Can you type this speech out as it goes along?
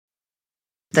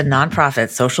The Nonprofit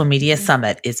Social Media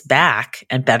Summit is back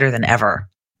and better than ever.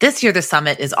 This year, the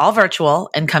summit is all virtual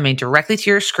and coming directly to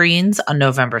your screens on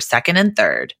November 2nd and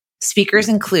 3rd. Speakers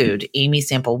include Amy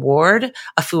Sample Ward,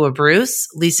 Afua Bruce,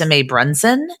 Lisa Mae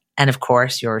Brunson, and of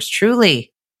course, yours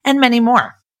truly, and many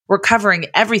more. We're covering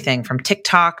everything from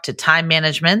TikTok to time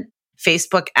management,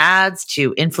 Facebook ads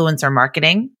to influencer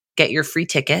marketing. Get your free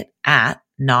ticket at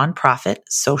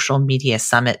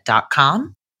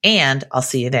nonprofitsocialmediasummit.com, and I'll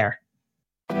see you there.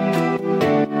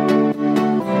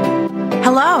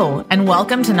 Hello, and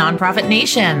welcome to Nonprofit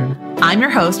Nation. I'm your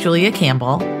host, Julia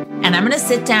Campbell, and I'm going to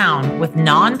sit down with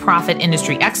nonprofit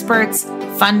industry experts,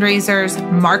 fundraisers,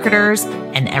 marketers,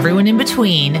 and everyone in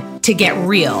between to get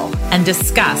real and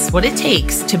discuss what it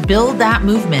takes to build that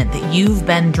movement that you've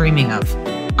been dreaming of.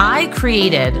 I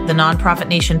created the Nonprofit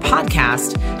Nation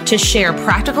podcast to share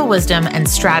practical wisdom and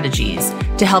strategies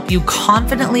to help you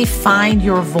confidently find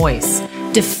your voice,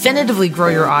 definitively grow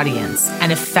your audience,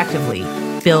 and effectively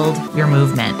build your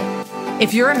movement.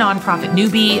 If you're a nonprofit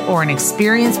newbie or an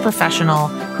experienced professional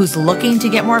who's looking to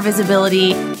get more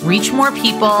visibility, reach more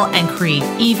people, and create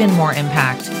even more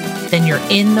impact, then you're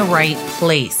in the right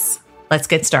place. Let's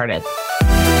get started.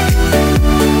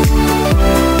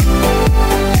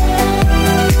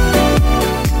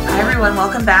 Hi, everyone.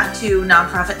 Welcome back to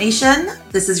Nonprofit Nation.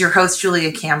 This is your host,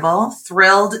 Julia Campbell.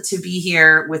 Thrilled to be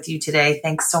here with you today.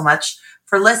 Thanks so much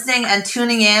for listening and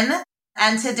tuning in.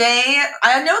 And today,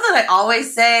 I know that I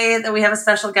always say that we have a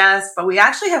special guest, but we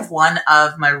actually have one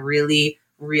of my really,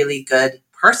 really good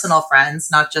personal friends,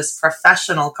 not just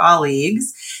professional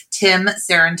colleagues, Tim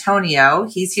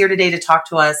Cerantonio. He's here today to talk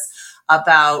to us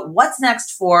about what's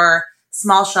next for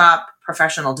small shop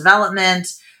professional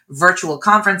development, virtual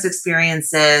conference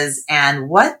experiences, and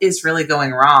what is really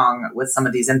going wrong with some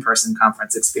of these in-person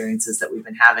conference experiences that we've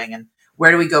been having, and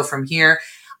where do we go from here?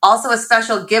 Also a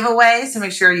special giveaway, so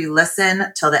make sure you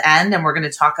listen till the end, and we're going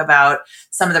to talk about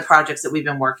some of the projects that we've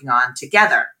been working on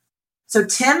together. So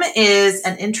Tim is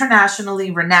an internationally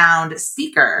renowned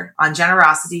speaker on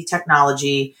generosity,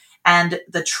 technology, and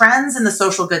the trends in the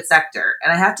social good sector.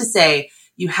 And I have to say,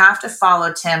 you have to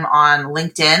follow Tim on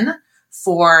LinkedIn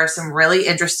for some really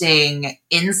interesting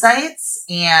insights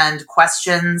and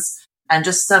questions and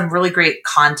just some really great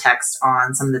context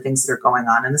on some of the things that are going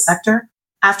on in the sector.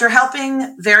 After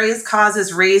helping various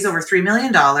causes raise over $3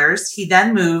 million, he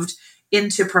then moved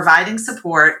into providing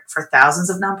support for thousands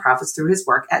of nonprofits through his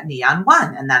work at Neon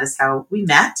One, and that is how we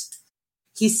met.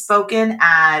 He's spoken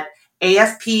at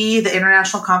AFP, the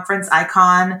International Conference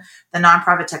Icon, the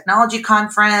Nonprofit Technology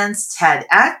Conference,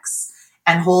 TEDx,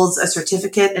 and holds a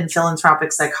certificate in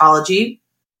philanthropic psychology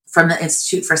from the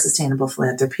Institute for Sustainable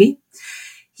Philanthropy.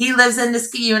 He lives in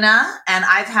Niskayuna, and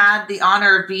I've had the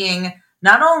honor of being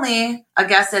not only a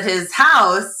guest at his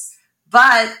house,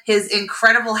 but his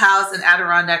incredible house in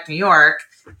Adirondack, New York,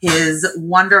 his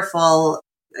wonderful,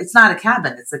 it's not a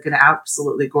cabin, it's like an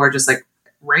absolutely gorgeous like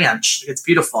ranch. It's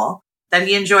beautiful, that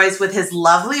he enjoys with his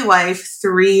lovely wife,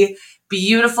 3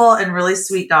 beautiful and really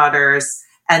sweet daughters,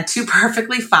 and 2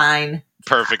 perfectly fine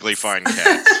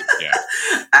cats. Yeah.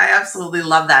 I absolutely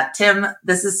love that. Tim,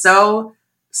 this is so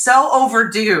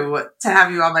overdue to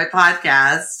have you on my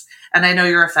podcast. And I know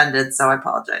you're offended, so I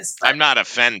apologize. I'm not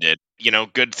offended. You know,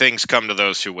 good things come to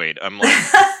those who wait. I'm like,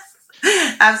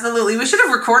 absolutely. We should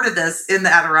have recorded this in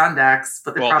the Adirondacks,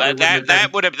 but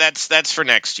that's for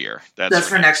next year. That's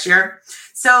for next year.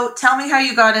 So tell me how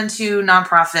you got into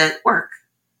nonprofit work.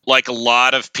 Like a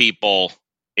lot of people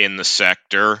in the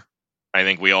sector, I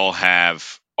think we all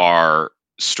have our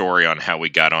story on how we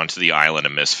got onto the island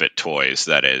of misfit toys,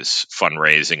 that is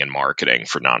fundraising and marketing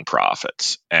for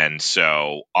nonprofits. And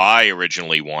so I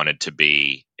originally wanted to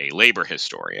be a labor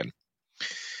historian,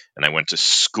 and I went to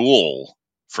school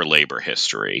for labor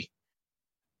history.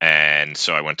 And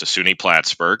so I went to SUNY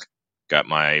Plattsburgh, got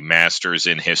my master's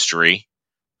in history,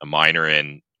 a minor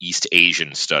in East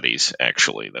Asian studies.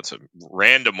 Actually, that's a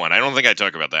random one. I don't think I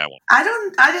talk about that one. I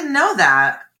didn't know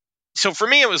that. So for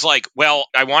me, it was like, well,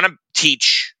 I want to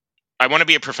teach, I want to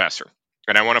be a professor,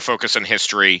 and I want to focus on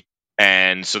history.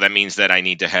 And so that means that I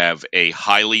need to have a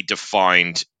highly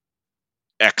defined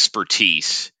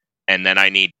expertise, and then I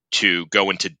need to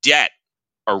go into debt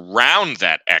around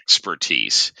that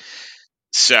expertise.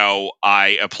 So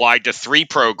I applied to 3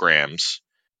 programs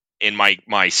in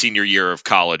my senior year of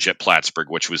college at Plattsburgh,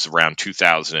 which was around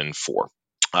 2004.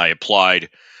 I applied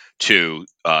to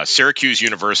Syracuse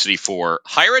University for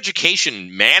higher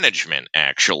education management,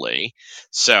 actually.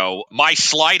 So my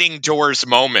sliding doors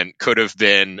moment could have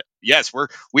been, yes,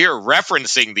 we are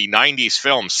referencing the 90s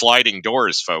film Sliding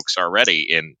Doors, folks, already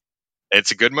in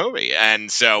It's a good movie.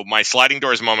 And so my sliding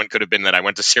doors moment could have been that I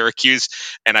went to Syracuse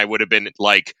and I would have been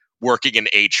like working in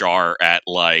HR at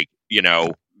like,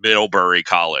 Middlebury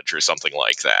College or something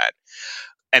like that.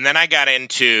 And then I got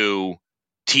into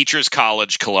Teachers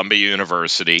College, Columbia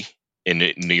University in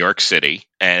New York City.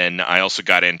 And I also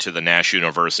got into the National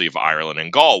University of Ireland in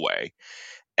Galway.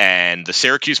 And the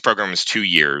Syracuse program is 2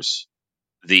 years.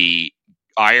 The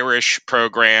Irish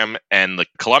program and the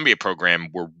Columbia program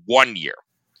were 1 year.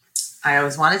 I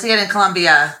always wanted to get in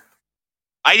Columbia.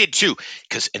 I did too,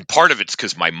 and part of it's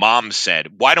because my mom said,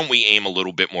 "Why don't we aim a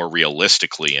little bit more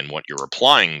realistically in what you're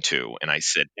applying to?" And I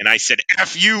said,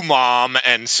 "F you, Mom."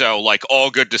 And so, like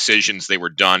all good decisions, they were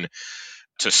done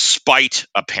to spite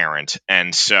a parent.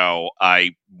 And so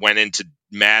I went into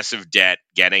massive debt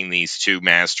getting these 2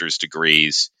 master's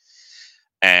degrees,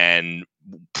 and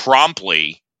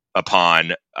promptly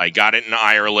upon I got it in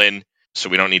Ireland. So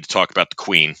we don't need to talk about the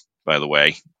Queen, by the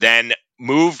way. Then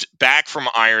moved back from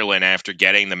Ireland after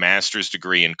getting the master's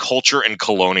degree in culture and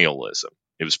colonialism.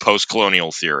 It was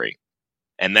post-colonial theory.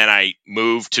 And then I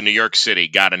moved to New York City,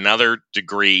 got another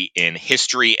degree in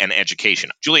history and education.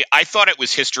 Julie, I thought it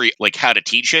was history, like how to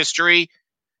teach history.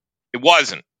 It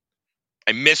wasn't.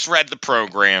 I misread the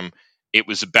program. It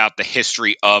was about the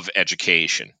history of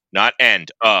education, not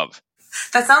end of.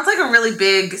 That sounds like a really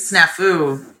big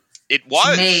snafu. It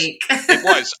was. It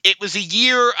was. It was a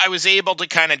year I was able to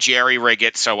kind of jerry-rig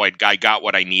it, so I got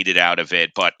what I needed out of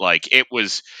it. But like it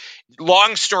was,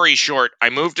 long story short,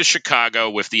 I moved to Chicago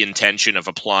with the intention of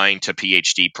applying to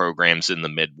PhD programs in the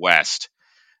Midwest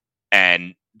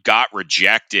and got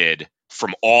rejected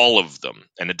from all of them.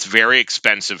 And it's very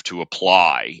expensive to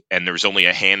apply, and there's only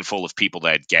a handful of people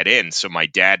that get in. So my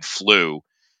dad flew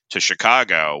to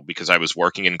Chicago because I was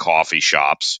working in coffee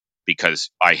shops, because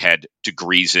I had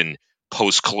degrees in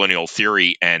post-colonial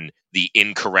theory and the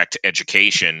incorrect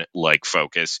education like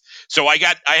focus. So I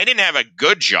didn't have a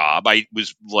good job. I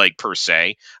was like, per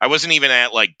se, I wasn't even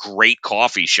at like great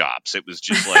coffee shops. It was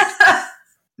just like,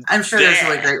 I'm sure there's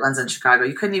really great ones in Chicago.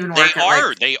 You couldn't even work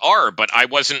They are, but I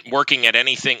wasn't working at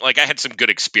anything. Like I had some good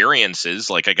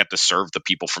experiences. Like I got to serve the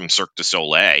people from Cirque du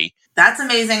Soleil. That's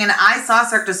amazing. And I saw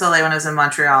Cirque du Soleil when I was in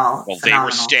Montreal. Well, they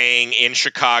were staying in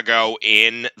Chicago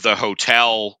in the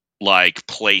hotel like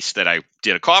place that I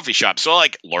did a coffee shop. So I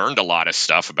like learned a lot of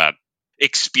stuff about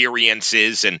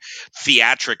experiences and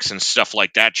theatrics and stuff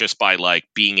like that just by like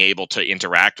being able to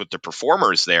interact with the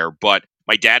performers there. But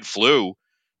my dad flew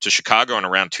to Chicago in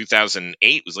around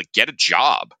 2008, was like, get a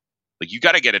job. Like, you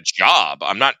got to get a job.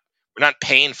 We're not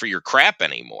paying for your crap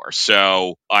anymore.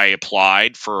 So I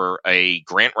applied for a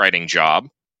grant writing job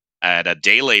at a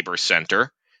day labor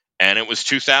center, and it was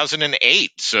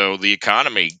 2008. So the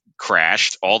economy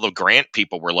crashed. All the grant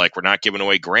people were like, we're not giving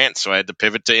away grants. So I had to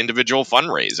pivot to individual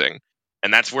fundraising.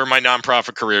 And that's where my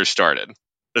nonprofit career started.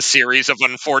 A series of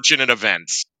unfortunate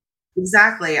events.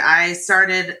 Exactly. I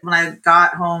started when I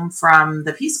got home from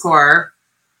the Peace Corps.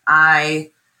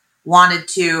 I wanted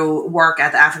to work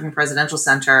at the African Presidential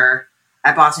Center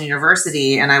at Boston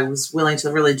University, and I was willing to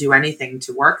really do anything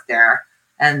to work there.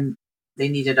 And they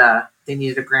needed a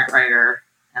grant writer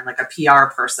and like a PR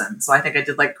person. So I think I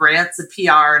did like grants and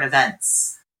PR and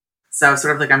events. So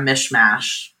sort of like a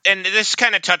mishmash. And this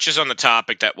kind of touches on the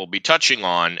topic that we'll be touching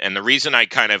on. And the reason I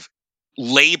kind of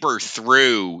labor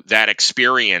through that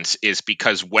experience is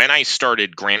because when I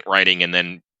started grant writing, and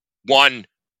then I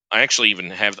actually even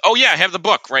have, I have the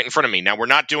book right in front of me. Now, we're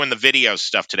not doing the video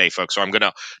stuff today, folks, so I'm going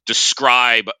to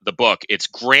describe the book. It's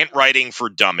Grant Writing for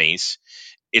Dummies.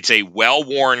 It's a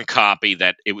well-worn copy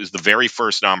that it was the very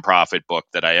first nonprofit book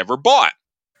that I ever bought.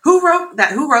 Who wrote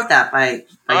that? Who wrote that by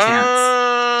chance?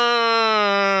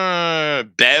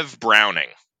 Bev Browning.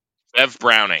 Bev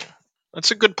Browning.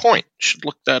 That's a good point. Should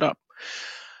look that up.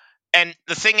 And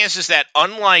the thing is that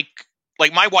unlike,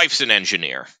 like, my wife's an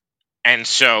engineer, and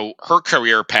so her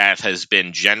career path has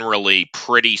been generally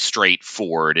pretty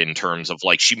straightforward in terms of,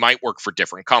 like, she might work for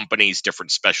different companies,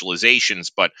 different specializations,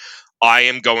 but I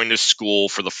am going to school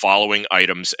for the following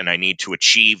items, and I need to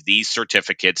achieve these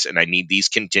certificates, and I need these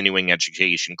continuing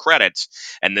education credits,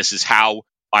 and this is how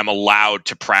I'm allowed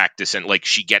to practice. And like,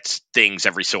 she gets things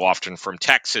every so often from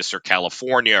Texas or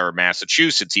California or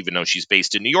Massachusetts, even though she's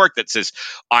based in New York, that says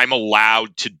I'm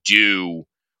allowed to do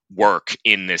work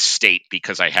in this state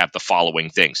because I have the following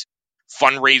things.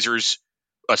 Fundraisers,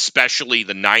 especially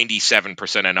the 97%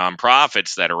 of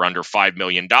nonprofits that are under $5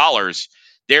 million, there's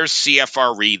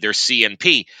CFRE, there's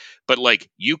CNP. But like,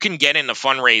 you can get into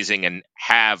fundraising and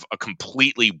have a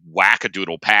completely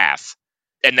wackadoodle path,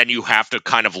 and then you have to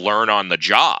kind of learn on the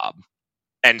job.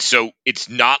 And so it's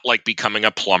not like becoming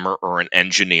a plumber or an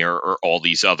engineer or all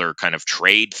these other kind of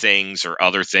trade things or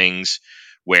other things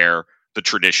where the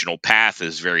traditional path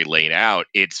is very laid out.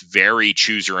 It's very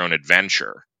choose your own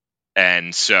adventure.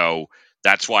 And so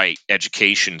that's why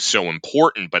education's so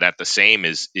important, but at the same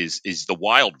is the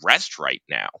Wild West right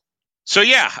now. So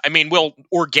yeah, I mean, we'll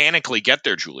organically get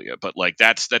there, Julia, but like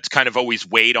that's kind of always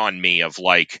weighed on me of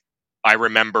like, I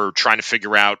remember trying to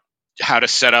figure out how to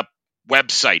set up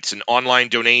websites and online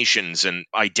donations, and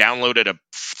I downloaded a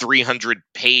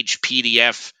 300-page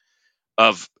PDF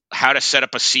of how to set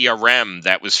up a CRM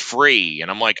that was free. And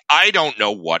I'm like, I don't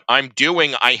know what I'm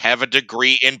doing. I have a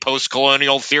degree in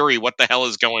post-colonial theory. What the hell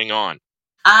is going on?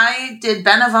 I did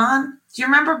Benavon. Do you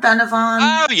remember Benavon?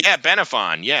 Oh, yeah,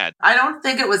 Benavon, yeah. I don't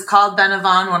think it was called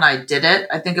Benavon when I did it.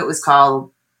 I think it was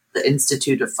called the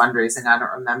Institute of Fundraising. I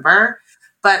don't remember.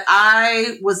 But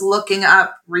I was looking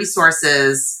up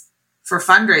resources for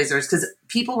fundraisers because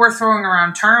people were throwing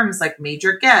around terms like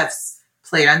major gifts,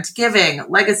 planned giving,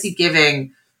 legacy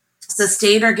giving,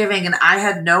 sustainer giving, and I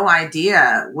had no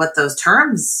idea what those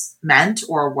terms meant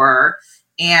or were.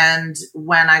 And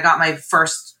when I got my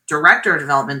first director of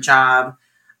development job,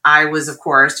 I was, of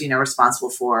course,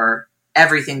 responsible for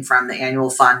everything from the annual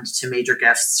fund to major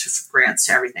gifts to grants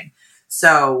to everything.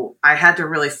 So I had to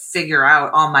really figure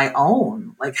out on my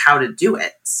own, like how to do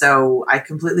it. So I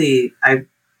completely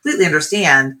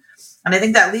understand. And I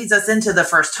think that leads us into the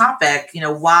first topic.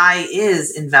 Why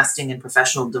is investing in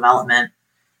professional development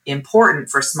important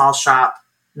for small shop,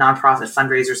 nonprofit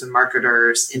fundraisers and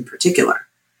marketers in particular?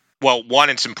 Well, one,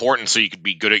 it's important so you could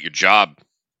be good at your job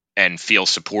and feel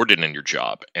supported in your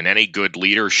job. And any good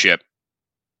leadership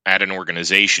at an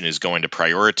organization is going to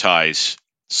prioritize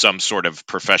some sort of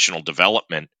professional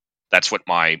development. That's what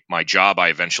my job, I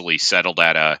eventually settled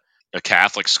at a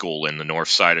Catholic school in the north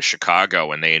side of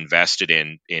Chicago, and they invested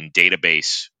in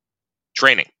database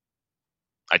training.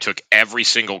 I took every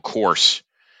single course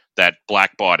that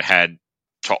Blackbaud had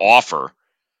to offer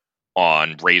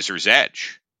on Razor's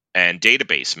Edge and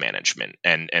database management.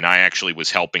 And I actually was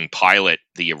helping pilot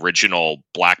the original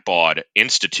Blackbaud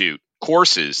Institute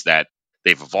courses that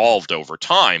they've evolved over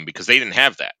time because they didn't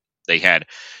have that. They had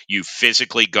you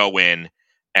physically go in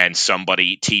and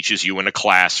somebody teaches you in a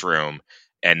classroom,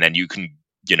 and then you can,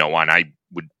 and I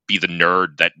would be the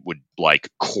nerd that would like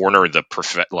corner the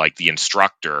the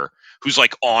instructor who's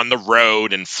like on the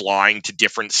road and flying to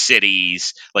different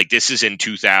cities. Like this is in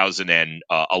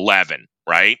 2011,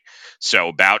 right? So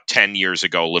about 10 years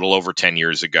ago, a little over 10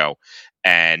 years ago.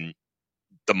 And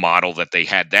the model that they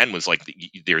had then was like,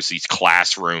 there's these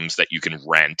classrooms that you can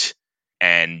rent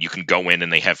and you can go in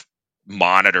and they have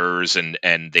monitors and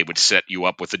they would set you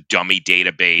up with a dummy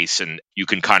database and you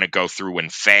can kind of go through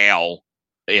and fail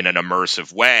in an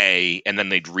immersive way. And then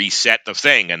they'd reset the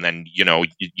thing. And then,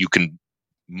 you can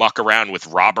muck around with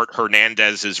Robert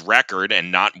Hernandez's record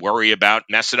and not worry about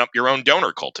messing up your own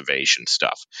donor cultivation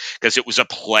stuff because it was a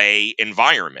play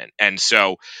environment. And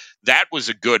so that was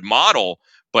a good model,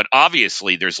 but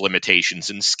obviously there's limitations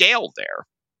in scale there.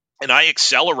 And I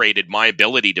accelerated my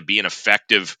ability to be an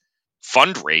effective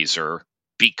fundraiser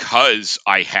because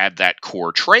I had that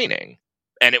core training.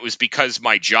 And it was because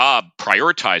my job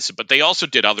prioritized it, but they also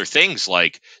did other things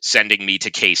like sending me to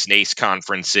Case NACE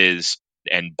conferences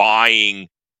and buying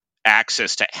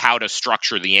access to how to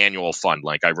structure the annual fund.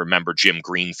 Like I remember Jim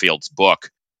Greenfield's book.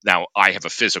 Now I have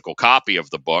a physical copy of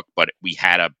the book, but we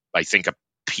had I think a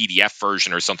PDF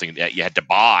version or something that you had to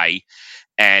buy.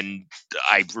 And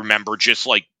I remember just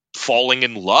like falling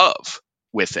in love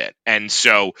with it. And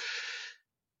so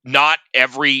not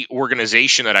every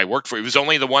organization that I worked for, it was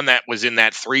only the one that was in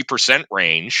that 3%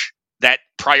 range that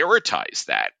prioritized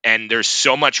that. And there's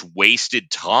so much wasted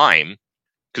time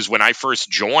because when I first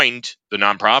joined the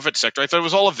nonprofit sector, I thought it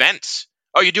was all events.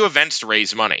 Oh, you do events to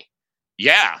raise money.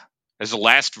 Yeah, as a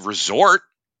last resort,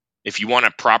 if you want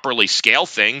to properly scale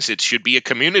things, it should be a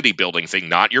community building thing,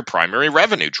 not your primary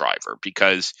revenue driver,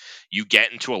 because you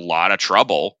get into a lot of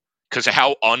trouble because of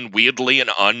how unwieldy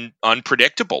and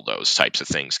unpredictable those types of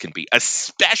things can be,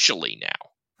 especially now.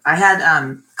 I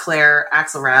had Claire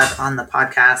Axelrad on the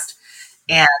podcast,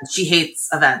 and she hates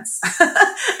events.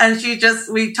 And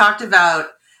we talked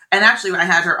about, and actually I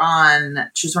had her on,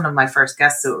 she was one of my first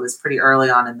guests, so it was pretty early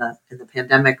on in the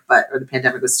pandemic, or the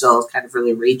pandemic was still kind of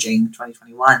really raging,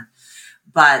 2021.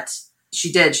 But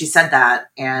she said that,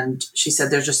 and she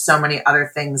said there's just so many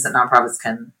other things that nonprofits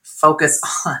can focus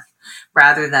on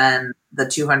rather than the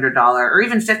 $200 or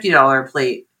even $50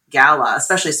 plate gala,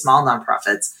 especially small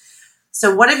nonprofits.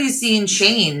 So what have you seen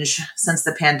change since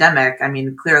the pandemic? I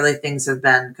mean, clearly things have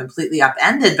been completely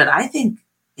upended, but I think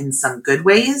in some good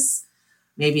ways,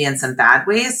 maybe in some bad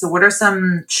ways. So what are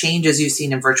some changes you've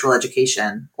seen in virtual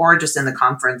education or just in the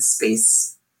conference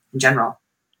space in general?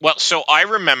 Well, so I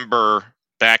remember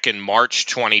back in March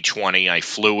 2020, I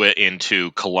flew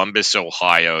into Columbus,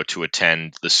 Ohio to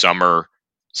attend the summer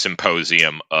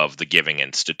symposium of the Giving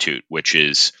Institute, which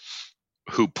is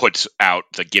who puts out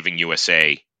the Giving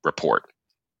USA report.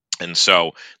 And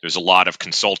so there's a lot of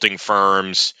consulting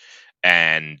firms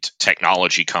and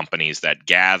technology companies that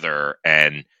gather.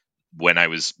 And when I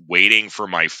was waiting for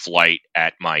my flight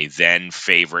at my then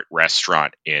favorite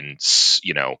restaurant in,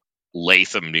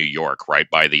 Latham, New York, right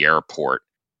by the airport,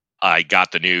 I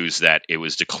got the news that it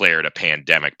was declared a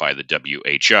pandemic by the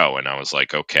WHO. And I was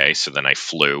like, okay. So then I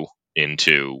flew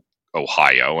into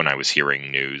Ohio and I was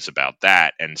hearing news about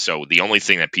that. And so the only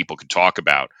thing that people could talk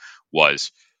about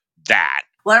was that.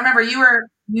 Well, I remember you were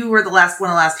one of the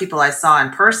last people I saw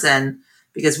in person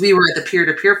because we were at the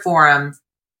peer-to-peer forum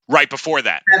right before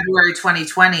that, February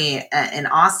 2020 in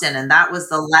Austin, and that was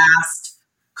the last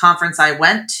conference I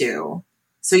went to.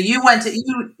 So you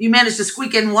managed to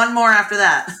squeak in one more after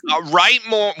that.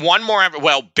 One more after,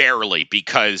 well, barely,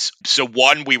 because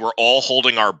we were all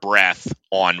holding our breath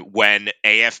on when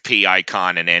AFP,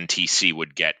 Icon, and NTC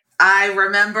would get. I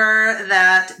remember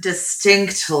that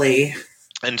distinctly.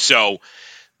 And so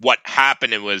what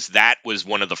happened was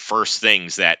one of the first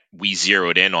things that we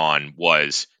zeroed in on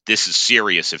was this is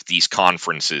serious if these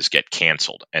conferences get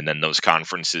canceled. And then those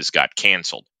conferences got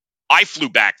canceled. I flew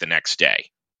back the next day.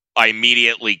 I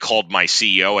immediately called my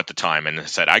CEO at the time and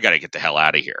said, I got to get the hell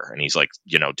out of here. And he's like,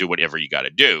 do whatever you got to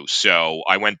do. So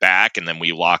I went back and then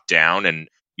we locked down. And,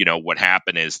 what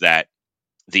happened is that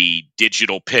the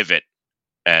digital pivot,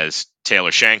 as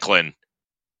Taylor Shanklin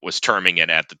was terming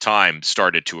it at the time,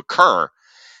 started to occur.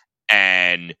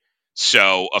 And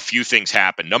so a few things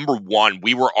happened. Number one,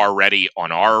 we were already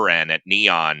on our end at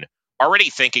Neon, already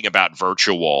thinking about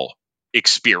virtual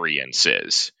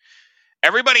experiences.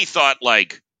 Everybody thought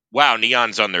like, wow,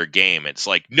 Neon's on their game. It's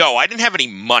like, no, I didn't have any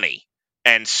money.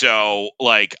 And so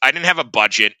I didn't have a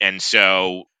budget. And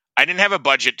so I didn't have a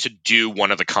budget to do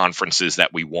one of the conferences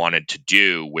that we wanted to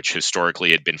do, which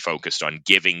historically had been focused on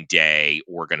Giving Day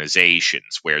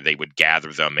organizations where they would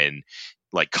gather them in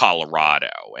like Colorado.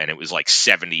 And it was like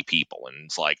 70 people. And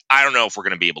it's like, I don't know if we're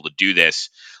going to be able to do this.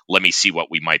 Let me see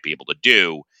what we might be able to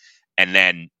do. And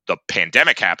then the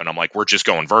pandemic happened. I'm like, we're just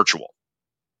going virtual.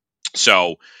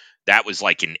 So that was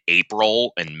like in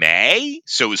April and May.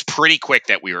 So it was pretty quick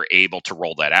that we were able to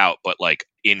roll that out. But like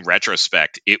in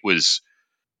retrospect, it was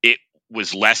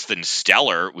less than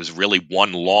stellar. It was really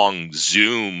one long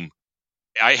Zoom.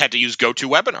 I had to use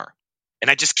GoToWebinar. And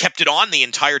I just kept it on the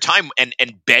entire time and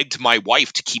begged my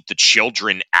wife to keep the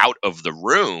children out of the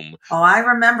room. Oh, I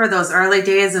remember those early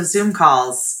days of Zoom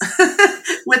calls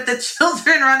with the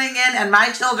children running in and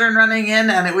my children running in.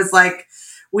 And it was like,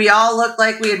 we all looked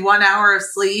like we had 1 hour of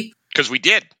sleep. Because we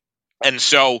did. And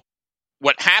so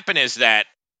what happened is that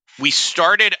we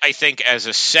started, I think, as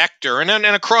a sector, and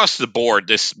across the board,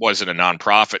 this wasn't a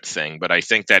nonprofit thing, but I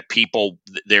think that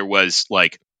there was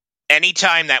like,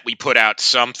 anytime that we put out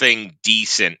something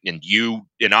decent, and you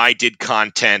and I did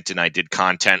content, and I did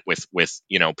content with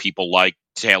people like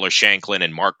Taylor Shanklin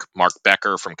and Mark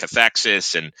Becker from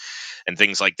Cathexis and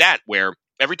things like that, where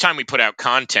every time we put out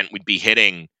content, we'd be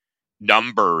hitting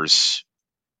numbers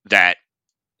that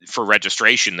for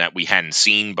registration that we hadn't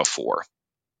seen before.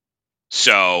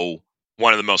 So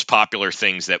one of the most popular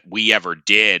things that we ever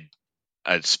did,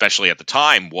 especially at the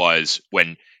time, was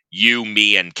when you,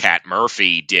 me, and Kat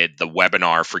Murphy did the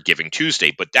webinar for Giving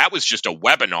Tuesday. But that was just a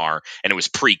webinar, and it was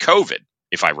pre-COVID,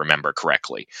 if I remember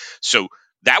correctly. So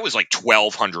that was like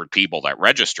 1,200 people that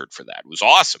registered for that. It was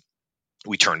awesome.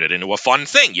 We turned it into a fun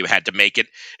thing. You had to make it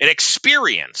an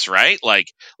experience, right?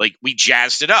 Like we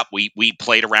jazzed it up. We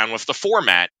played around with the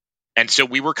format. And so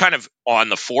we were kind of on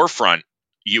the forefront,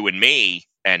 you and me,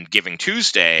 and Giving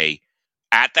Tuesday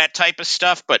at that type of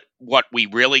stuff. But what we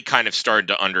really kind of started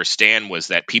to understand was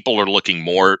that people are looking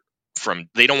more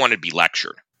they don't want to be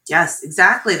lectured. Yes,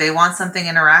 exactly. They want something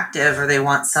interactive, or they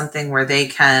want something where they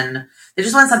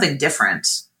just want something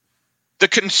different. The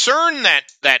concern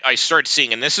that I started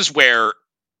seeing, and this is where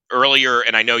earlier,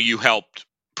 and I know you helped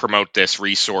promote this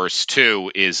resource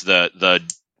too, is the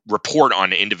report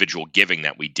on individual giving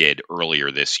that we did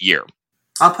earlier this year.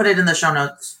 I'll put it in the show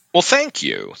notes. Well, thank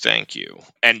you.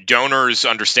 And Donors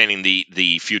Understanding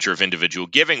the Future of Individual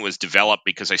Giving was developed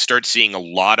because I started seeing a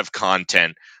lot of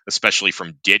content, especially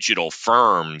from digital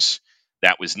firms,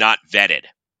 that was not vetted.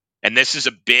 And this is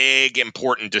a big,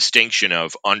 important distinction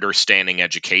of understanding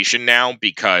education now,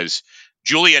 because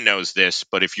Julia knows this,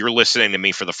 but if you're listening to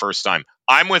me for the first time,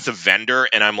 I'm with a vendor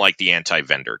and I'm like the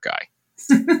anti-vendor guy.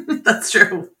 That's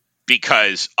true.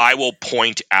 Because I will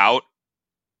point out,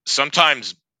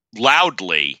 sometimes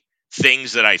loudly,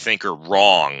 things that I think are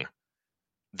wrong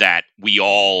that we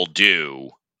all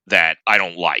do that I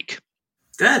don't like.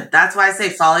 Good. That's why I say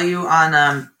follow you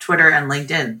on Twitter and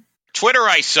LinkedIn. Twitter,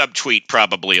 I subtweet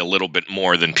probably a little bit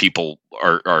more than people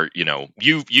are.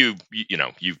 You've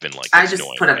been like, I just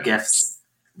put up GIFs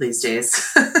these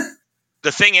days.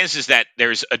 The thing is that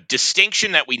there's a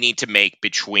distinction that we need to make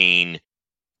between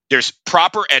there's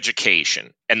proper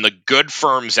education, and the good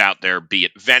firms out there, be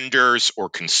it vendors or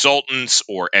consultants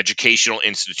or educational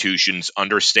institutions,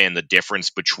 understand the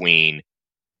difference between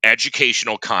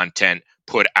educational content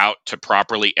put out to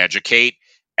properly educate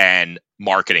and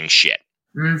marketing shit.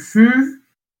 Mm-hmm.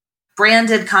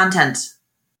 Branded content.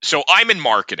 So I'm in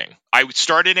marketing. I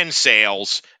started in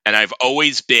sales, and I've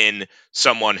always been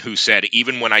someone who said,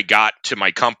 even when I got to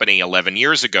my company 11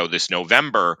 years ago this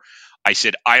November, I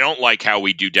said, I don't like how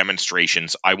we do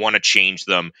demonstrations. I want to change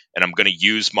them, and I'm going to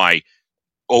use my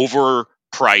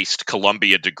overpriced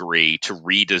Columbia degree to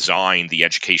redesign the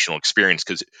educational experience,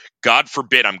 because God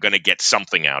forbid I'm going to get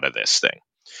something out of this thing.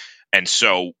 And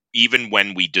so even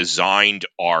when we designed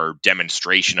our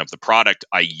demonstration of the product,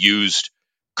 I used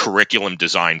curriculum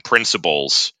design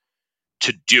principles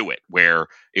to do it, where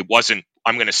it wasn't,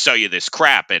 I'm going to sell you this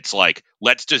crap. It's like,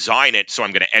 let's design it so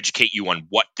I'm going to educate you on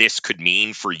what this could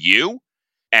mean for you.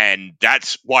 And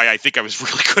that's why I think I was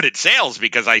really good at sales,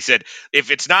 because I said,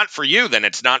 if it's not for you, then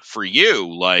it's not for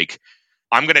you. Like,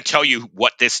 I'm going to tell you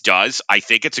what this does. I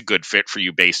think it's a good fit for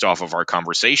you based off of our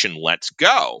conversation. Let's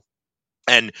go.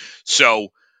 And so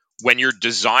when you're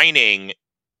designing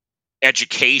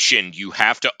education, you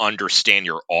have to understand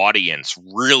your audience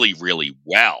really, really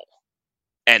well.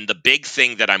 And the big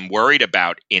thing that I'm worried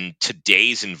about in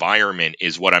today's environment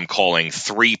is what I'm calling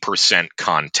 3%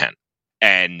 content.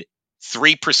 And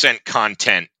 3%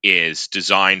 content is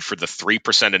designed for the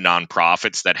 3% of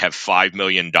nonprofits that have $5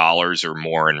 million or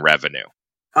more in revenue.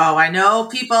 Oh, I know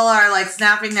people are like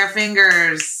snapping their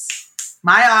fingers.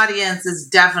 My audience is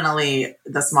definitely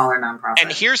the smaller nonprofit.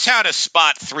 And here's how to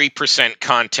spot 3%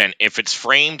 content if it's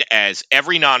framed as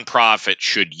every nonprofit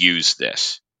should use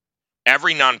this.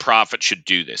 Every nonprofit should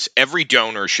do this. Every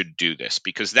donor should do this,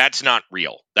 because that's not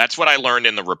real. That's what I learned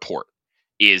in the report,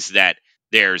 is that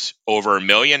there's over 1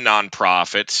 million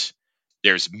nonprofits.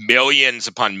 There's millions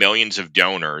upon millions of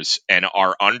donors, and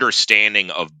our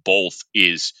understanding of both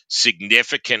is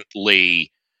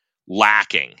significantly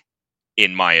lacking,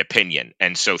 in my opinion.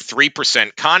 And so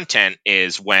 3% content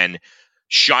is when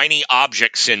shiny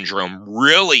object syndrome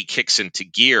really kicks into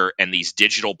gear, and these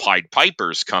digital Pied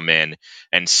Pipers come in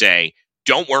and say,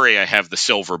 don't worry, I have the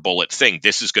silver bullet thing.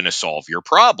 This is going to solve your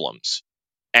problems.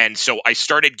 And so I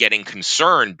started getting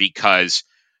concerned, because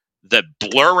the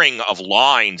blurring of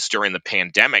lines during the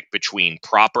pandemic between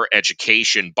proper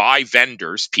education by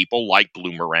vendors, people like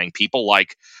Bloomerang, people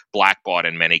like Blackbaud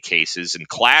in many cases, and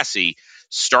Classy,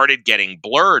 started getting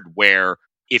blurred, where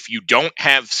if you don't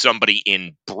have somebody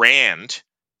in brand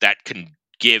that can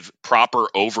give proper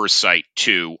oversight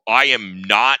to, I am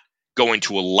not going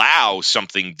to allow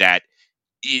something that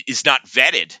is not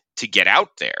vetted to get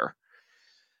out there,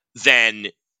 then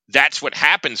that's what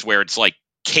happens, where it's like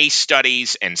case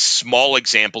studies and small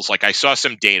examples. Like I saw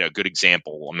some data, good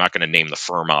example. I'm not going to name the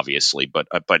firm, obviously, but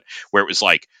where it was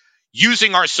like,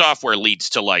 using our software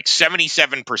leads to like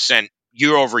 77%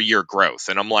 year over year growth.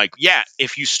 And I'm like, yeah,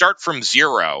 if you start from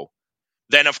zero,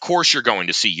 then of course you're going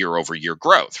to see year over year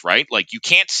growth, right? Like you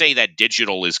can't say that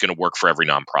digital is going to work for every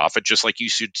nonprofit, just like you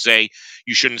shouldn't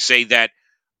say that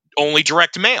only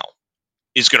direct mail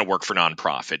is going to work for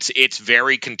nonprofits. It's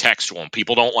very contextual, and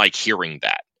people don't like hearing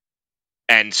that.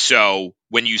 And so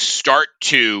when you start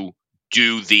to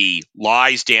do the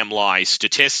lies, damn lies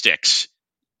statistics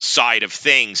side of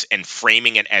things and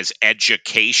framing it as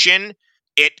education,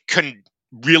 it can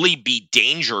really be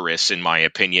dangerous, in my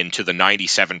opinion, to the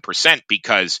 97%,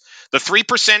 because the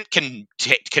 3%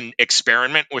 can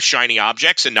experiment with shiny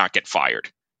objects and not get fired.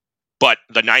 But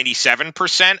the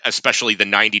 97%, especially the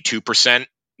 92%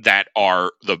 that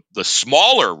are the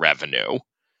smaller revenue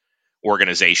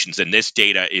organizations, and this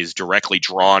data is directly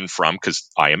drawn from, because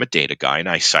I am a data guy and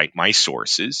I cite my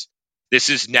sources. This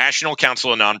is National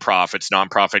Council of Nonprofits,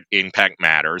 Nonprofit Impact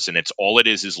Matters, and it's all it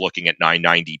is looking at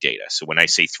 990 data. So when I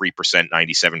say 3%,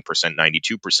 97%,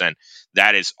 92%,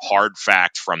 that is hard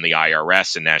fact from the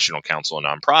IRS and National Council of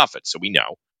Nonprofits, so we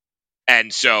know.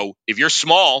 And so if you're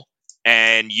small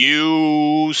and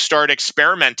you start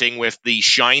experimenting with the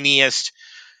shiniest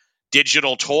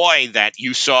digital toy that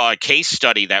you saw a case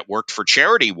study that worked for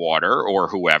Charity Water or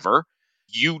whoever,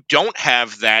 you don't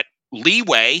have that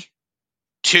leeway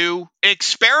to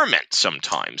experiment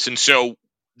sometimes. And so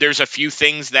there's a few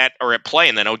things that are at play,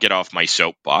 and then I'll get off my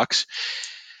soapbox.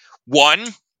 One,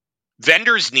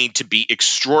 vendors need to be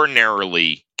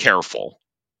extraordinarily careful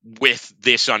with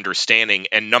this understanding.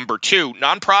 And number two,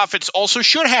 nonprofits also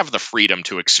should have the freedom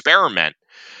to experiment,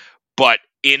 but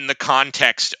in the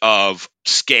context of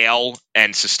scale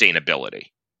and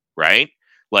sustainability, right?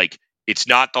 Like, it's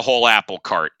not the whole apple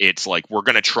cart. It's like, we're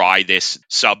going to try this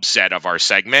subset of our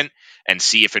segment and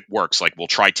see if it works. Like, we'll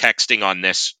try texting on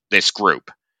this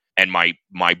group, and my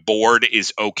board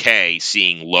is okay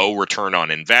seeing low return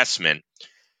on investment.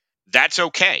 That's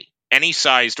okay. Any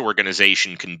sized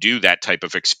organization can do that type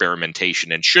of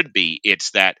experimentation and should be.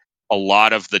 It's that a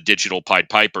lot of the digital Pied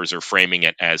Pipers are framing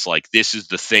it as like, this is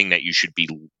the thing that you should be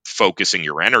focusing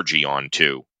your energy on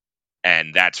to.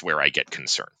 And that's where I get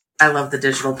concerned. I love the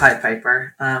digital Pied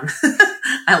Piper.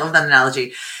 I love that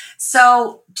analogy.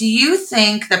 So do you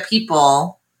think that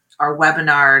people are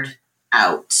webinared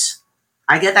out?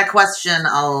 I get that question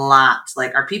a lot.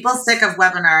 Like, are people sick of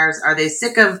webinars? Are they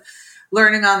sick of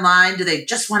learning online? Do they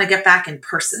just want to get back in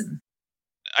person?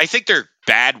 I think they're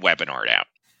bad webinared out.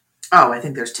 Oh, I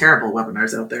think there's terrible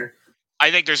webinars out there.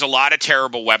 I think there's a lot of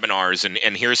terrible webinars,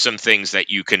 and here's some things that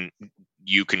you can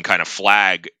kind of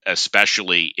flag,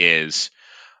 especially is,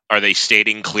 are they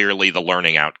stating clearly the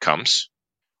learning outcomes?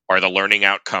 Are the learning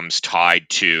outcomes tied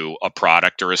to a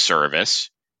product or a service?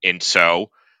 And so,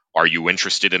 are you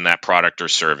interested in that product or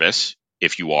service?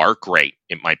 If you are, great.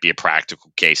 It might be a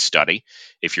practical case study.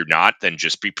 If you're not, then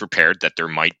just be prepared that there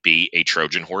might be a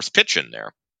Trojan horse pitch in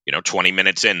there. 20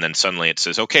 minutes in, then suddenly it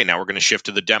says, okay, now we're going to shift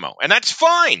to the demo. And that's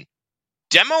fine.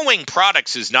 Demoing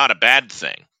products is not a bad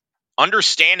thing.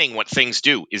 Understanding what things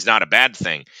do is not a bad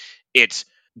thing. It's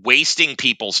wasting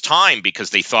people's time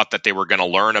because they thought that they were going to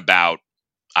learn about,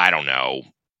 I don't know,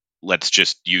 let's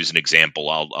just use an example.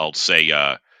 I'll say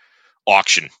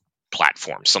auction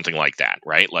platforms, something like that,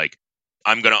 right? Like,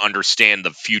 I'm going to understand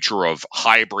the future of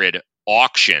hybrid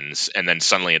auctions, and then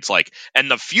suddenly it's like,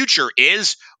 and the future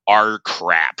is our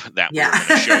crap that we're going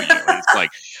to show you. And it's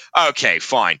like, okay,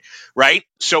 fine, right?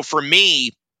 So for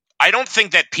me, I don't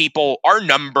think that our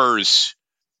numbers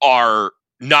are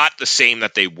not the same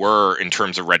that they were in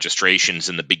terms of registrations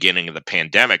in the beginning of the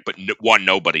pandemic, but one,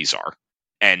 nobody's are.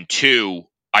 And two,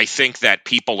 I think that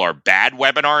people are bad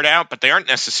webinared out, but they aren't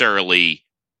necessarily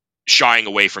shying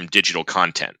away from digital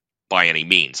content by any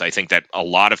means. I think that a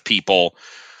lot of people,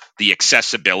 the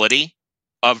accessibility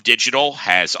of digital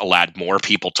has allowed more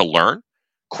people to learn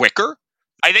quicker.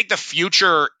 I think the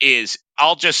future is,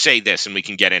 I'll just say this and we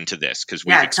can get into this because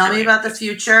tell me about the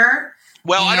future.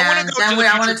 Well, I don't want to go to the future.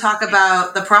 I want to talk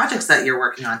about the projects that you're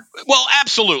working on. Well,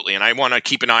 absolutely. And I want to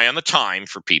keep an eye on the time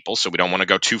for people, so we don't want to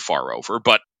go too far over.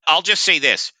 But I'll just say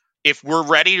this. If we're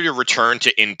ready to return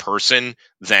to in-person,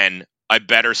 then I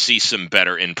better see some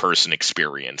better in-person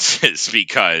experiences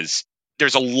because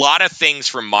there's a lot of things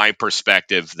from my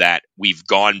perspective that we've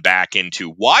gone back into.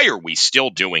 Why are we still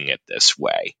doing it this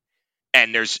way?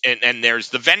 And there's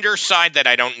the vendor side that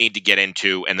I don't need to get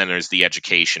into, and then there's the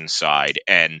education side.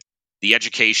 And the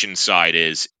education side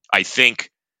is, I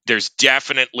think there's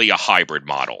definitely a hybrid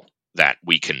model that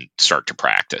we can start to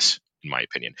practice, in my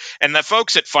opinion. And the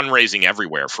folks at Fundraising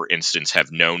Everywhere, for instance,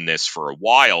 have known this for a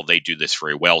while. They do this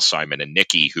very well, Simon and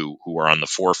Nikki, who are on the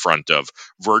forefront of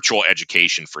virtual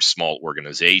education for small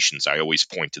organizations. I always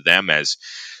point to them as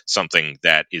something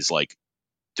that is like,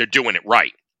 they're doing it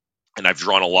right. And I've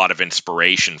drawn a lot of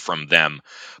inspiration from them.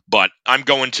 But I'm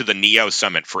going to the NEO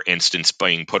Summit, for instance,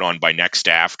 being put on by Next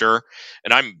After.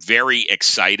 And I'm very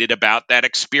excited about that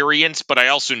experience. But I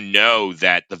also know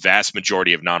that the vast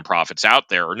majority of nonprofits out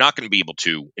there are not going to be able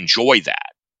to enjoy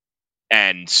that.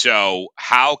 And so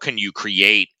how can you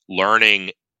create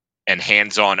learning and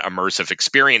hands-on immersive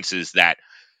experiences that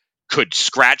could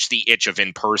scratch the itch of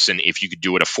in-person if you could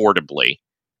do it affordably?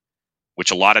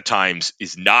 Which a lot of times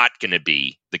is not going to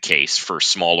be the case for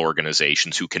small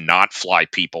organizations who cannot fly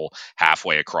people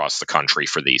halfway across the country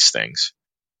for these things.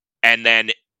 And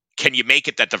then can you make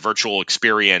it that the virtual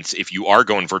experience, if you are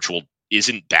going virtual,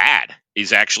 isn't bad,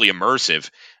 is actually immersive?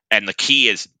 And the key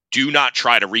is, do not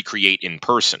try to recreate in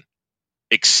person.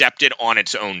 Accept it on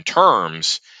its own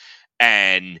terms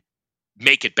and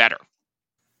make it better.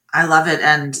 I love it.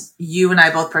 And you and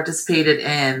I both participated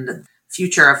in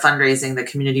Future of Fundraising, the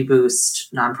Community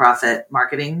Boost Nonprofit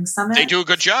Marketing Summit. They do a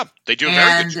good job. They do a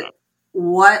very good job.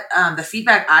 What the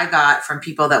feedback I got from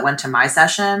people that went to my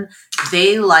session,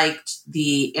 they liked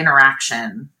the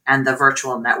interaction and the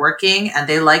virtual networking, and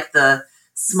they liked the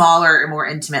smaller and more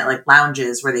intimate, like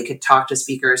lounges where they could talk to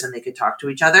speakers and they could talk to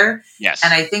each other. Yes.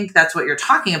 And I think that's what you're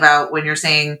talking about when you're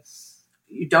saying,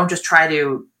 you don't just try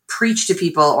to preach to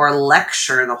people or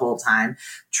lecture the whole time.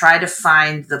 Try to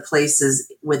find the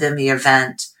places within the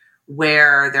event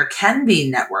where there can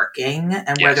be networking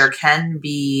and where there can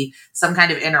be some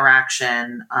kind of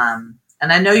interaction.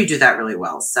 And I know you do that really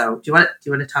well. So do you want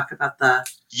to talk about the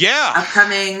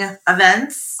upcoming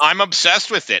events? I'm obsessed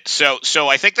with it. So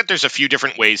I think that there's a few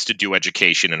different ways to do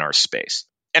education in our space.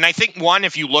 And I think one,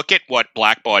 if you look at what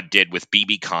Blackbaud did with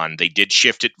BBCon, they did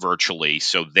shift it virtually.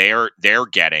 So they're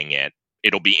getting it.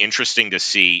 It'll be interesting to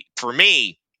see. For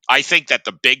me, I think that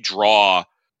the big draw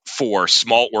for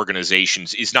small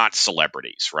organizations is not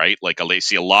celebrities, right? Like I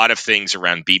see a lot of things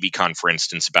around BBCon, for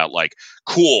instance, about like,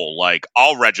 cool, like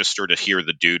I'll register to hear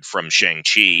the dude from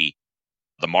Shang-Chi,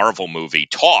 the Marvel movie,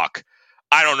 talk.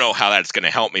 I don't know how that's going to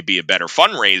help me be a better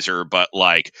fundraiser, but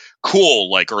like,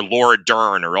 cool, like, or Laura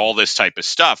Dern or all this type of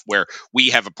stuff where we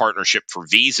have a partnership for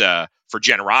Visa for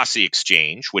Generosity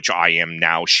Exchange, which I am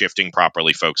now shifting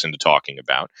properly folks into talking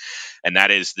about. And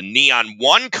that is the Neon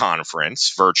One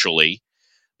conference virtually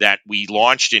that we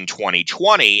launched in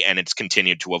 2020, and it's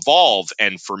continued to evolve.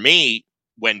 And for me,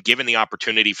 when given the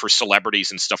opportunity for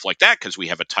celebrities and stuff like that, because we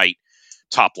have a tight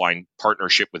top line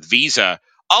partnership with Visa,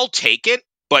 I'll take it.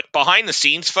 But behind the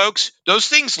scenes, folks, those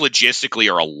things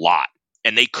logistically are a lot,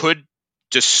 and they could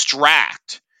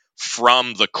distract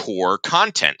from the core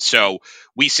content. So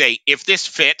we say, if this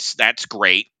fits, that's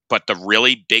great. But the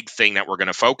really big thing that we're going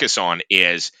to focus on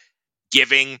is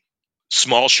giving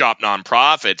small shop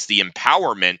nonprofits the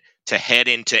empowerment to head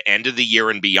into end of the year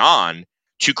and beyond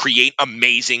to create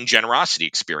amazing generosity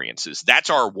experiences. That's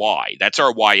our why. That's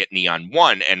our why at Neon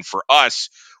One. And for us,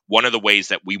 one of the ways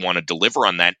that we want to deliver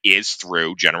on that is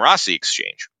through Generosity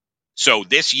Exchange. So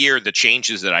this year, the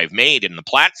changes that I've made in the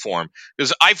platform,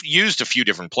 because I've used a few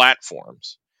different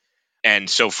platforms. And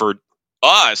so for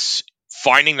us,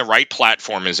 finding the right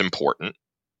platform is important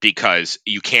because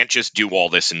you can't just do all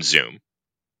this in Zoom.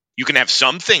 You can have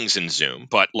some things in Zoom,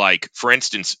 but like, for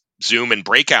instance, Zoom and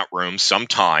breakout rooms,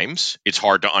 sometimes it's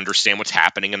hard to understand what's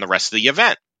happening in the rest of the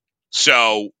event.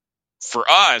 So for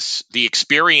us, the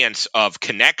experience of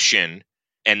connection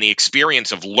and the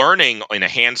experience of learning in a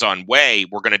hands-on way,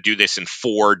 we're going to do this in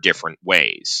 4 different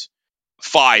ways.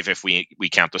 5 if we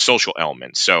count the social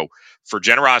elements. So for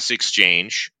Generosity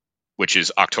Exchange, which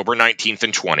is October 19th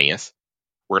and 20th,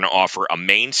 we're going to offer a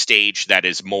main stage that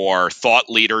is more thought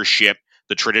leadership,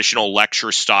 the traditional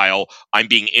lecture style. I'm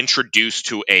being introduced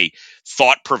to a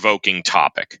thought-provoking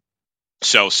topic.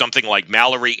 So something like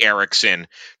Mallory Erickson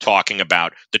talking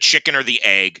about the chicken or the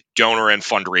egg, donor and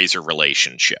fundraiser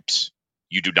relationships.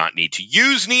 You do not need to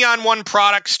use Neon One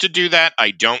products to do that.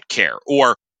 I don't care.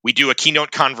 Or we do a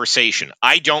keynote conversation.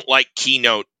 I don't like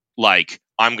keynote like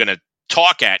I'm going to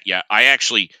talk at you. I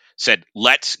actually said,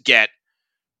 let's get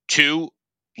 2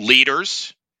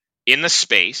 leaders in the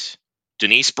space.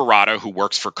 Denise Barata, who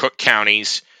works for Cook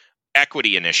County's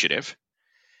Equity Initiative.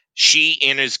 She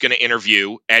is going to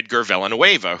interview Edgar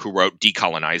Villanueva, who wrote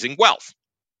Decolonizing Wealth.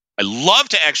 I love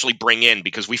to actually bring in,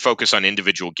 because we focus on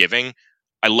individual giving,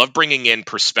 I love bringing in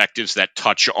perspectives that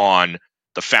touch on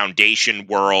the foundation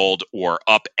world or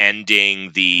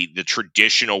upending the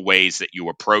traditional ways that you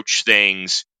approach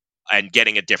things and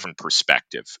getting a different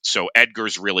perspective. So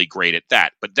Edgar's really great at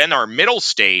that. But then our middle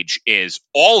stage is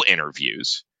all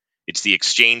interviews. It's the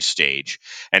exchange stage.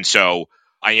 And so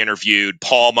I interviewed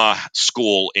Palma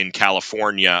School in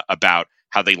California about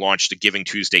how they launched a Giving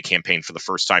Tuesday campaign for the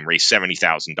first time, raised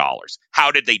 $70,000.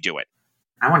 How did they do it?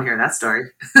 I want to hear that story.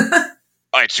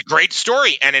 It's a great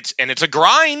story, and it's a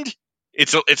grind.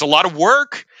 It's a lot of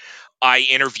work. I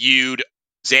interviewed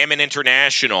Zaman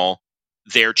International,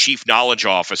 their chief knowledge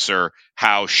officer,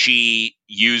 how she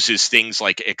uses things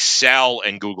like Excel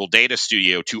and Google Data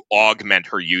Studio to augment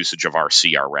her usage of our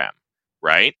CRM,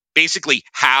 right? Basically,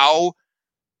 how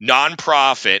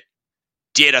nonprofit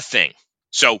did a thing.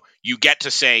 So you get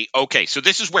to say, okay, so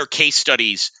this is where case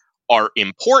studies are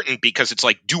important, because it's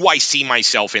like, do I see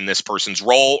myself in this person's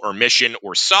role or mission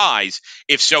or size?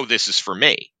 If so, this is for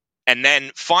me. And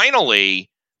then finally,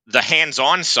 the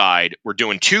hands-on side, we're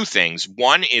doing 2 things.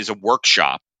 One is a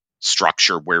workshop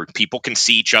structure where people can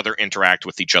see each other, interact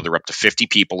with each other, up to 50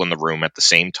 people in the room at the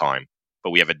same time. But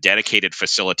we have a dedicated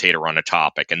facilitator on a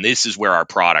topic, and this is where our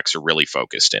products are really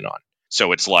focused in on.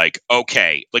 So it's like,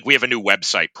 okay, like we have a new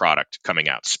website product coming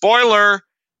out. Spoiler,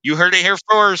 you heard it here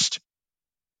first.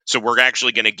 So we're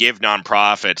actually going to give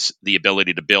nonprofits the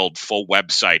ability to build full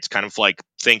websites, kind of like,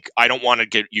 I don't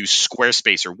want to use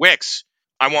Squarespace or Wix.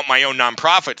 I want my own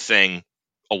nonprofit thing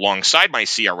alongside my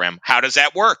CRM. How does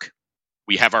that work?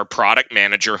 We have our product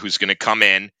manager who's going to come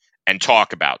in and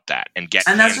talk about that and get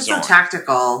And that's just so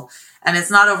tactical, and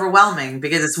it's not overwhelming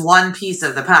because it's one piece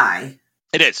of the pie.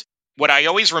 It is. What I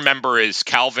always remember is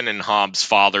Calvin and Hobbes'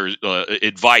 father's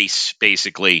advice,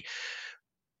 basically,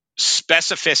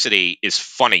 specificity is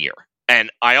funnier.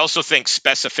 And I also think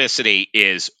specificity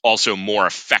is also more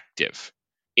effective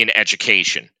in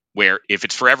education, where if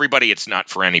it's for everybody, it's not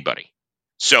for anybody.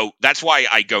 So that's why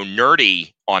I go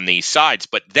nerdy on these sides.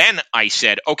 But then I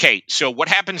said, okay, so what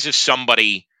happens if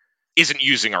somebody isn't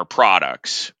using our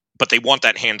products, but they want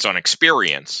that hands-on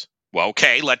experience? Well,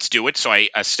 okay, let's do it. So I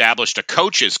established a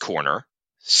coach's corner,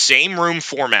 same room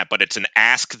format, but it's an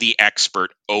Ask the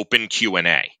Expert open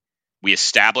Q&A. We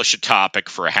establish a topic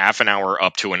for a half an hour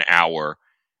up to an hour,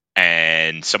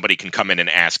 and somebody can come in and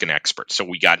ask an expert. So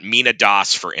we got Mina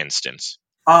Das, for instance.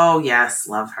 Oh, yes.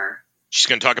 Love her. She's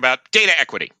going to talk about data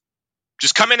equity.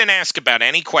 Just come in and ask about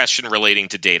any question relating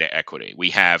to data equity.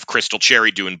 We have Crystal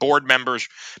Cherry doing board members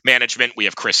management. We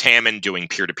have Chris Hammond doing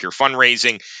peer-to-peer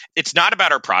fundraising. It's not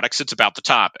about our products. It's about the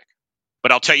topic.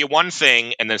 But I'll tell you one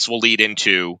thing, and this will lead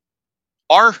into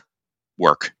our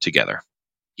work together.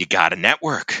 You got to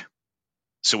network.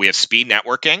 So we have speed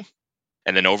networking.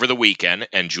 And then over the weekend,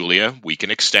 and Julia, we can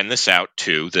extend this out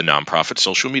to the Nonprofit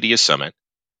Social Media Summit.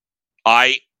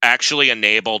 I actually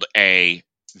enabled a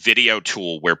video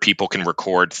tool where people can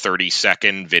record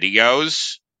 30-second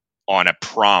videos on a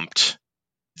prompt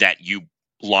that you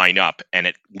line up, and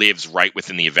it lives right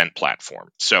within the event platform.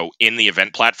 So in the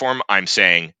event platform, I'm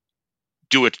saying,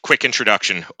 do a quick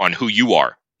introduction on who you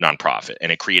are, nonprofit,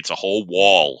 and it creates a whole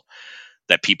wall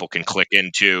that people can click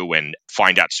into and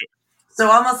find out. So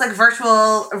almost like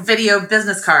virtual video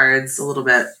business cards a little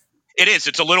bit. It is.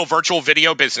 It's a little virtual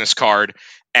video business card,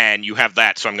 and you have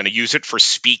that. So I'm going to use it for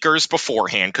speakers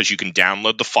beforehand because you can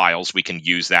download the files. We can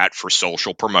use that for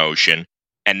social promotion.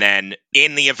 And then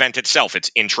in the event itself, it's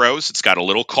intros. It's got a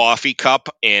little coffee cup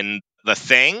in the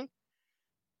thing,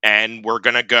 and we're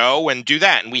going to go and do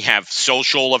that. And we have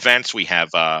social events. We have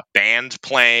a band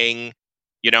playing,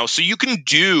 so you can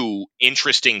do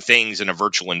interesting things in a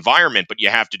virtual environment, but you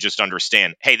have to just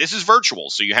understand, hey, this is virtual.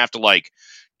 So you have to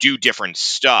do different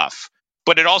stuff.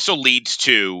 But it also leads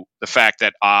to the fact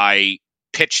that I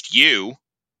pitched you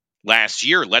last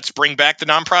year, let's bring back the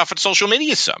Nonprofit Social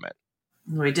Media Summit.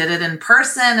 We did it in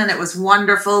person, and it was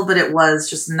wonderful, but it was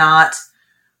just not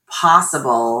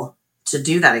possible to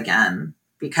do that again.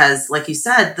 Because like you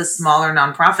said, the smaller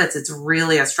nonprofits, it's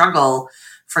really a struggle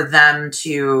for them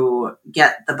to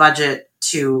get the budget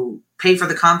to pay for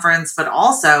the conference, but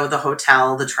also the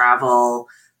hotel, the travel,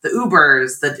 the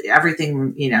Ubers,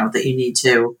 everything, that you need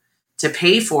to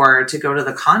pay for to go to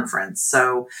the conference.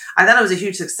 So I thought it was a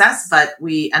huge success, but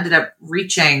we ended up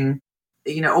reaching,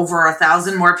 over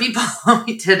 1,000 more people.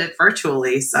 We did it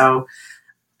virtually. So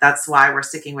that's why we're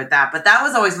sticking with that. But that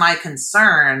was always my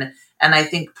concern. And I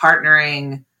think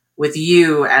partnering with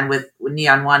you and with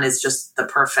Neon One is just the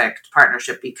perfect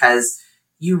partnership because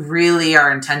you really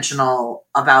are intentional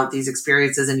about these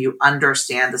experiences and you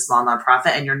understand the small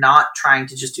nonprofit, and you're not trying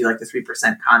to just do the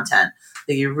 3% content.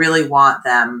 That you really want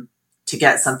them to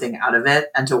get something out of it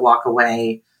and to walk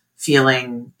away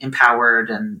feeling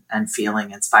empowered and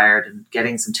feeling inspired and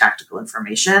getting some tactical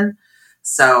information.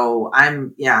 So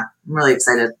I'm really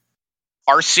excited.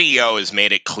 Our CEO has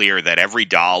made it clear that every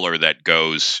dollar that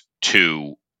goes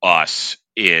to us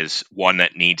is one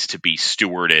that needs to be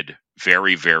stewarded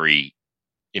very, very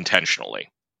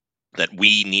intentionally. That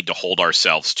we need to hold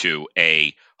ourselves to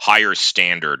a higher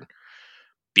standard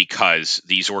because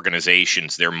these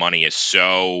organizations, their money is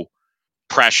so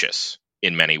precious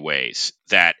in many ways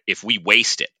that if we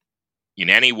waste it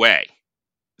in any way,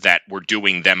 that we're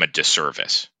doing them a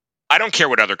disservice. I don't care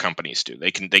what other companies do. They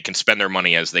can spend their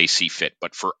money as they see fit.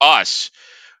 But for us,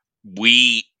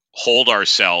 we hold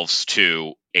ourselves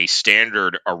to a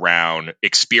standard around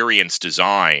experience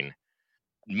design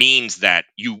means that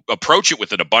you approach it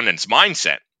with an abundance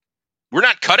mindset. We're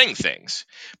not cutting things,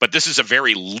 but this is a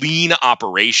very lean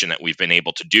operation that we've been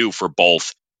able to do for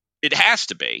both. It has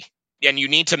to be. And you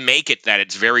need to make it that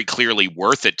it's very clearly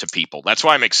worth it to people. That's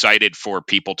why I'm excited for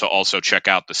people to also check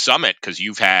out the summit, because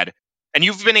you've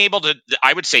been able to,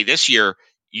 I would say this year,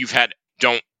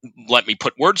 don't let me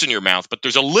put words in your mouth, but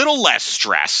there's a little less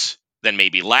stress than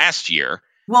maybe last year.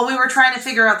 Well, we were trying to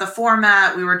figure out the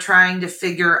format. We were trying to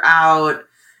figure out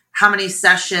how many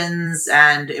sessions,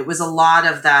 and it was a lot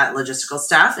of that logistical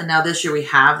stuff. And now this year we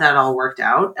have that all worked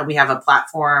out, and we have a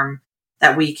platform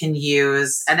that we can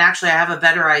use. And actually I have a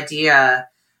better idea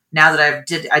now that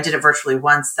I did it virtually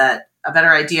once, that a better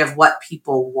idea of what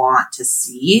people want to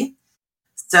see.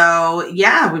 So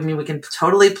we can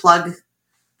totally plug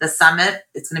the summit.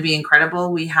 It's going to be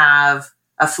incredible. We have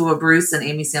Afua Bruce and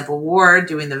Amy Sample Ward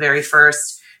doing the very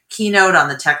first keynote on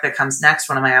The Tech That Comes Next,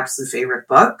 one of my absolute favorite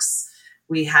books.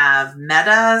 We have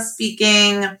Meta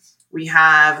speaking. We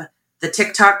have the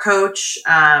TikTok coach.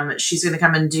 She's going to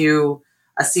come and do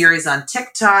a series on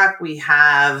TikTok. We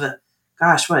have,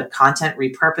 content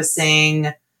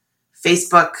repurposing,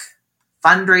 Facebook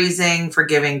fundraising for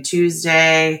Giving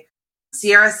Tuesday.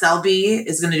 Sierra Selby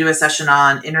is going to do a session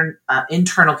on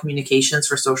internal communications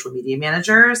for social media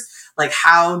managers. Like,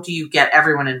 how do you get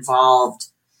everyone involved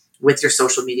with your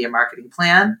social media marketing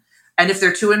plan? And if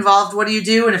they're too involved, what do you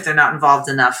do? And if they're not involved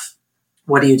enough,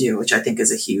 what do you do? Which I think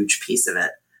is a huge piece of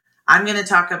it. I'm going to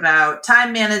talk about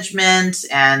time management,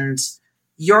 and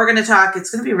you're going to talk. It's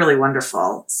going to be really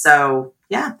wonderful. So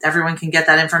yeah, everyone can get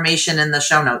that information in the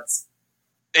show notes.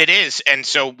 It is. And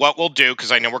so what we'll do,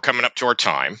 because I know we're coming up to our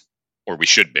time, or we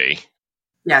should be.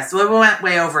 Yes, we went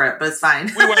way over it, but it's fine.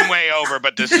 We went way over,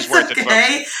 but this is worth it,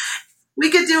 folks. We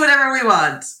can do whatever we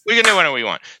want. We can do whatever we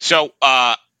want. So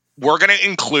we're going to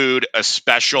include a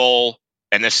special,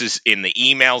 and this is in the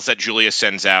emails that Julia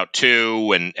sends out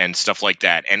too, and stuff like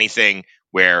that. Anything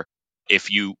where if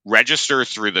you register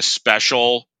through the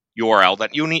special URL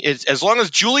that you need, as long as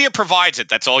Julia provides it,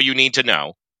 that's all you need to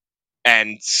know.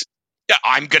 And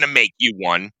I'm going to make you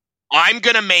one. I'm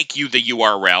going to make you the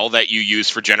URL that you use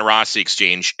for Generosity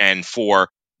Exchange. And for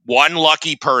one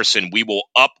lucky person, we will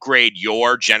upgrade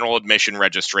your general admission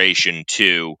registration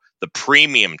to the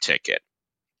premium ticket.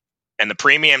 And the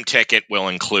premium ticket will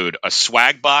include a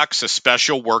swag box, a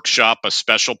special workshop, a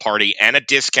special party, and a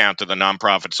discount to the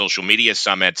Nonprofit Social Media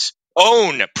Summit's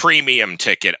own premium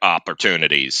ticket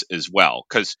opportunities as well.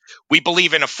 Because we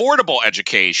believe in affordable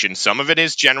education. Some of it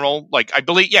is general. Like, I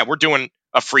believe, we're doing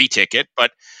a free ticket,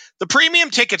 but the premium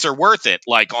tickets are worth it,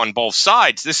 like on both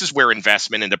sides. This is where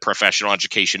investment into professional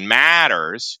education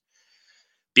matters,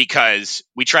 because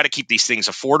we try to keep these things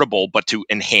affordable, but to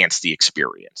enhance the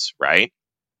experience, right?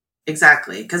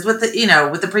 Exactly. Because with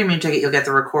the premium ticket, you'll get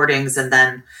the recordings and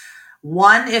then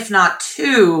one, if not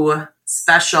two,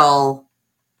 special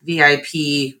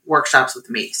VIP workshops with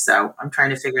me. So I'm trying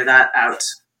to figure that out.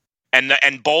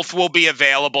 And both will be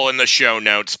available in the show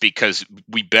notes, because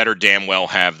we better damn well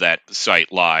have that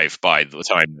site live by the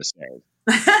time this airs.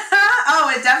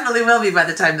 Oh, it definitely will be by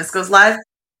the time this goes live.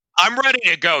 I'm ready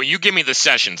to go. You give me the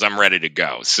sessions, I'm ready to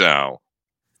go. So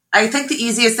I think the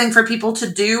easiest thing for people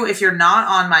to do, if you're not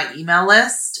on my email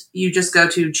list, you just go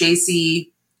to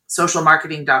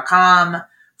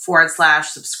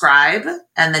jcsocialmarketing.com/subscribe,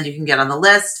 and then you can get on the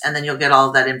list, and then you'll get all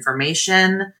of that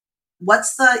information.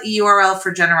 What's the URL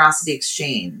for Generosity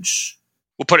Exchange?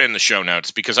 We'll put it in the show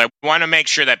notes, because I want to make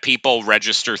sure that people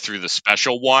register through the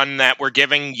special one that we're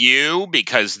giving you,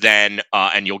 because then,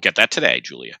 and you'll get that today,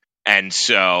 Julia. And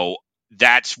so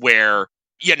that's where,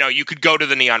 you could go to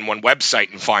the Neon One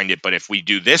website and find it. But if we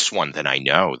do this one, then I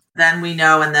know. Then we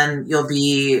know, and then you'll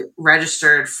be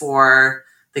registered for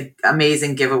the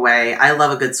amazing giveaway. I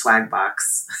love a good swag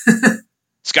box.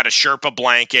 It's got a Sherpa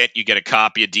blanket. You get a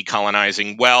copy of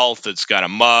Decolonizing Wealth. It's got a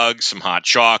mug, some hot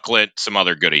chocolate, some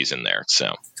other goodies in there.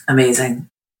 So amazing.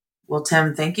 Well,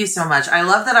 Tim, thank you so much. I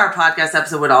love that our podcast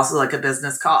episode would also like a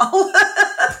business call.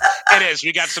 It is.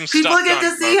 We got some people stuff get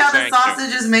done, to see how the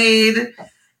sausage is made,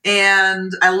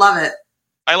 and I love it.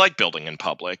 I like building in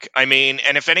public. I mean,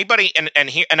 and if anybody, and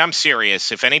I'm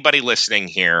serious, if anybody listening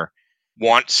here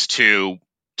wants to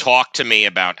talk to me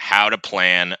about how to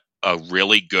plan a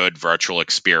really good virtual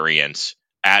experience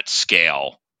at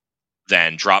scale,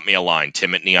 then drop me a line,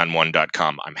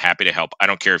 tim@neon1.com. I'm happy to help. I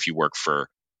don't care if you work for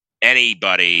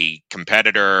anybody,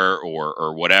 competitor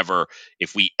or whatever.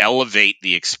 If we elevate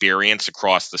the experience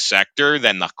across the sector,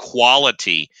 then the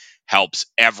quality helps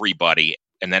everybody.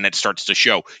 And then it starts to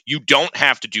show. You don't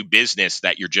have to do business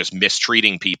that you're just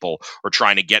mistreating people or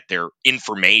trying to get their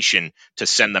information to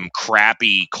send them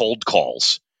crappy cold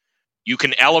calls. You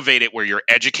can elevate it where you're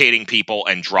educating people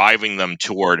and driving them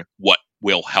toward what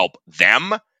will help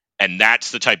them. And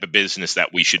that's the type of business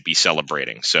that we should be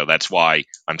celebrating. So that's why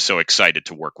I'm so excited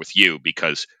to work with you,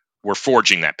 because we're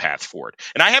forging that path forward.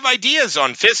 And I have ideas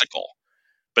on physical,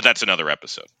 but that's another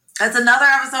episode. That's another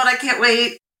episode. I can't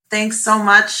wait. Thanks so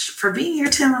much for being here,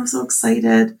 Tim. I'm so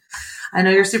excited. I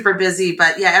know you're super busy,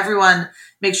 but yeah, everyone,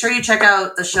 make sure you check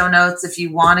out the show notes. If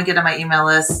you want to get on my email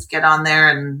list, get on there,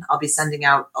 and I'll be sending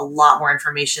out a lot more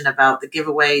information about the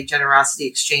giveaway, Generosity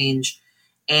Exchange,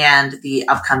 and the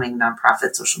upcoming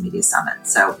Nonprofit Social Media Summit.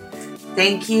 So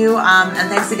thank you. And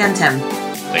thanks again, Tim.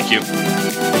 Thank you.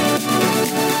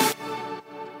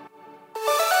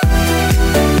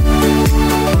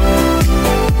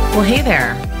 Well, hey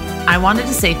there. I wanted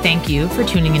to say thank you for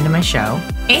tuning into my show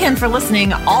and for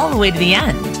listening all the way to the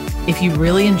end. If you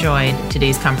really enjoyed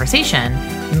today's conversation,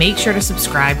 make sure to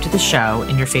subscribe to the show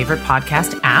in your favorite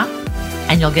podcast app,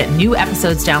 and you'll get new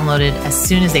episodes downloaded as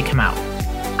soon as they come out.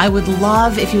 I would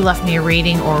love if you left me a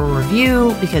rating or a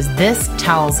review, because this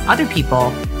tells other people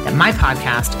that my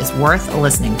podcast is worth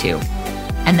listening to.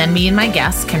 And then me and my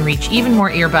guests can reach even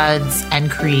more earbuds and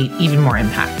create even more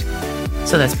impact.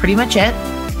 So that's pretty much it.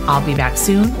 I'll be back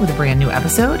soon with a brand new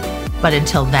episode. But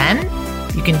until then,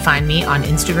 you can find me on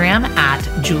Instagram at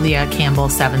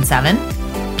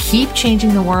JuliaCampbell77. Keep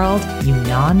changing the world, you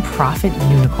nonprofit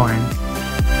unicorn.